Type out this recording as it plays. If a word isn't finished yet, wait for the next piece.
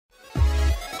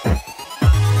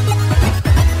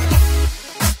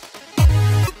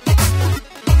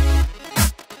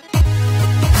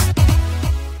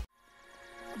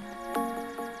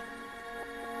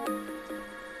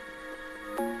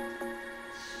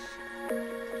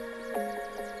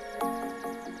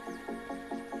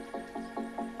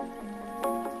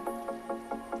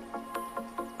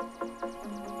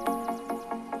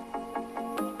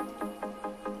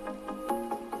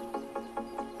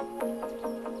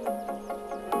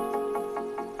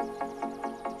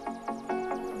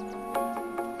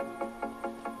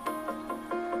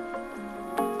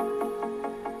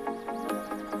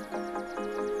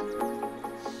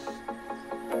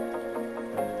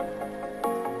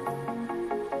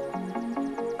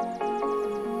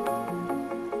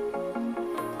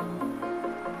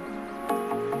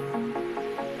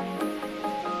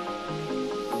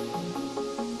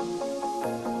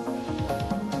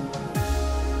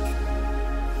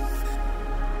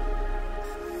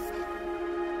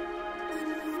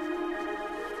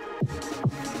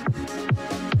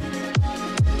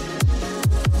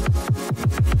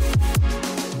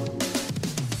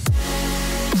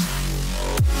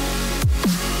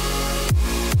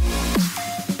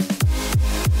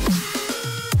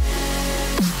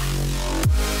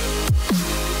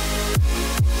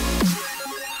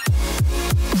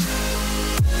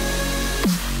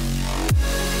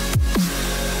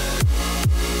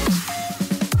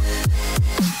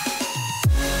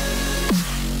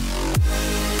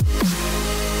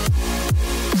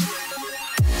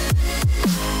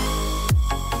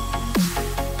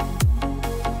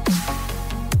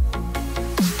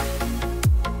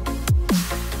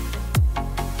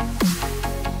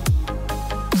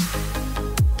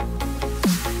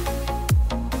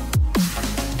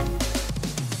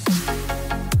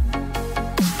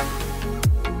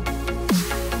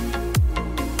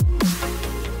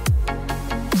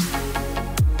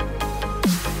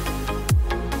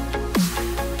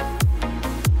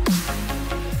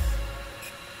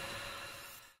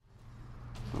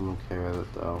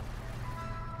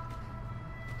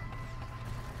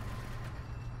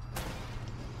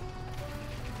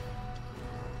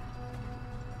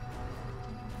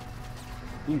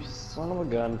You son of a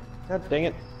gun. God dang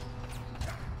it.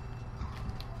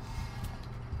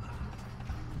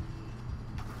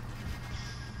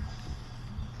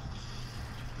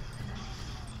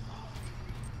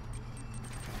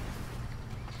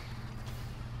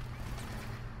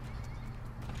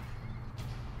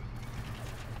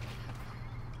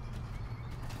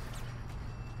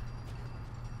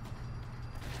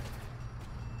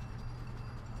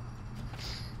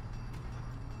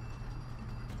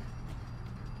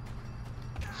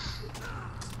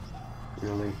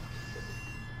 Really?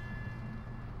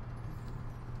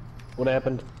 What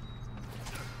happened?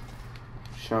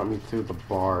 Shot me through the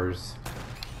bars.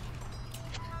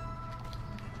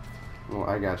 Well,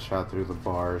 I got shot through the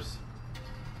bars.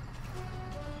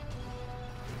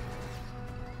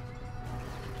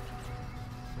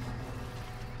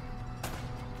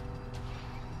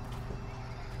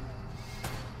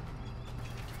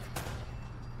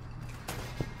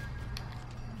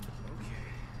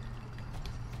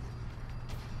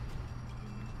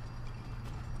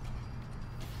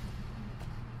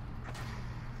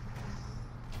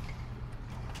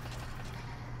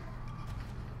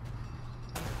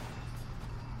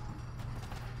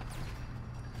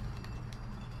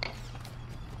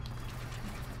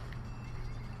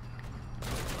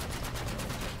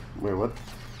 Wait, what?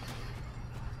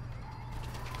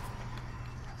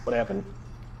 What happened?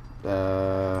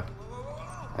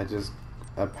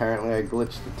 Apparently I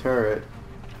glitched the turret.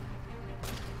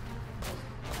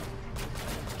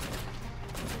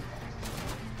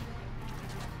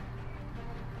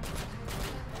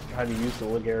 How to use the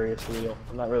Ligarius wheel.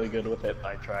 I'm not really good with it, but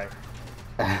I try.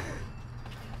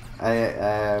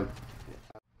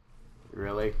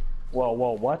 Really? Whoa,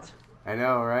 what? I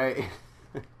know, right?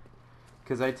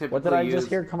 Because I typically What did I just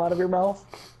hear come out of your mouth?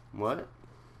 What?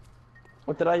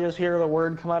 What did I just hear the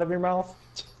word come out of your mouth?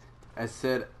 I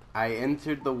said I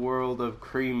entered the world of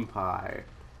cream pie,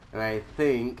 and I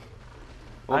think.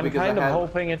 Well, I'm kind of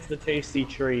hoping it's the tasty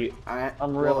treat.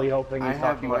 I'm really hoping he's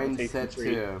talking about the tasty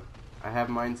treat. I have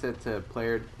mine set to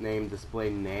player name display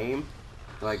name,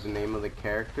 like the name of the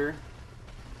character.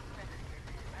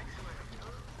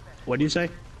 What do you say?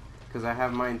 Because I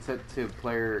have mine set to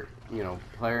player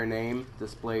name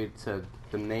displayed to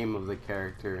the name of the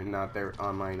character and not their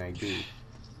online ID.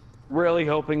 Really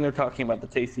hoping they're talking about the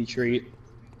tasty treat.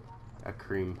 A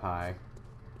cream pie.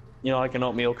 You know, like an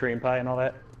oatmeal cream pie and all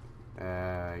that.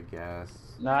 I guess.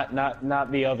 Not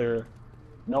the other.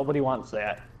 Nobody wants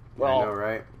that. Well, I know,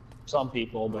 right? Some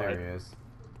people, but. There he is.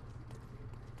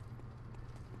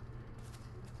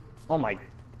 Oh my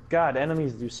God!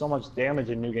 Enemies do so much damage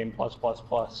in New Game Plus Plus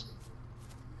Plus.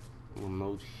 Well,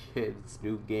 no shit. It's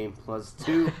New Game Plus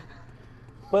 2.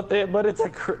 but it's a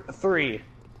 3.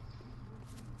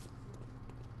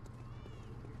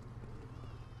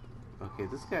 Okay,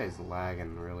 this guy's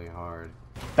lagging really hard.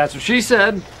 That's what she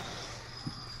said.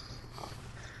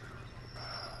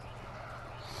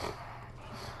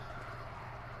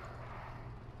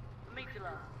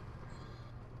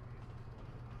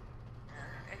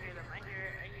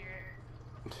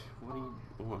 What do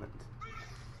you want?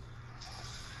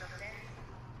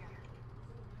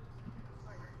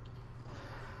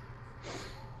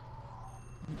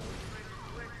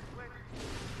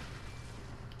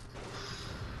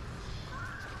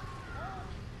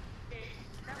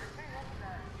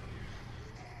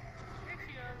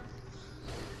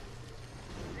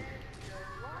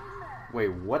 Wait,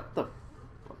 what the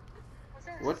fuck?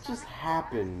 What just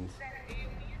happened?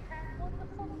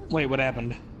 Wait, what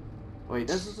happened? Wait,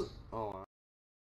 this is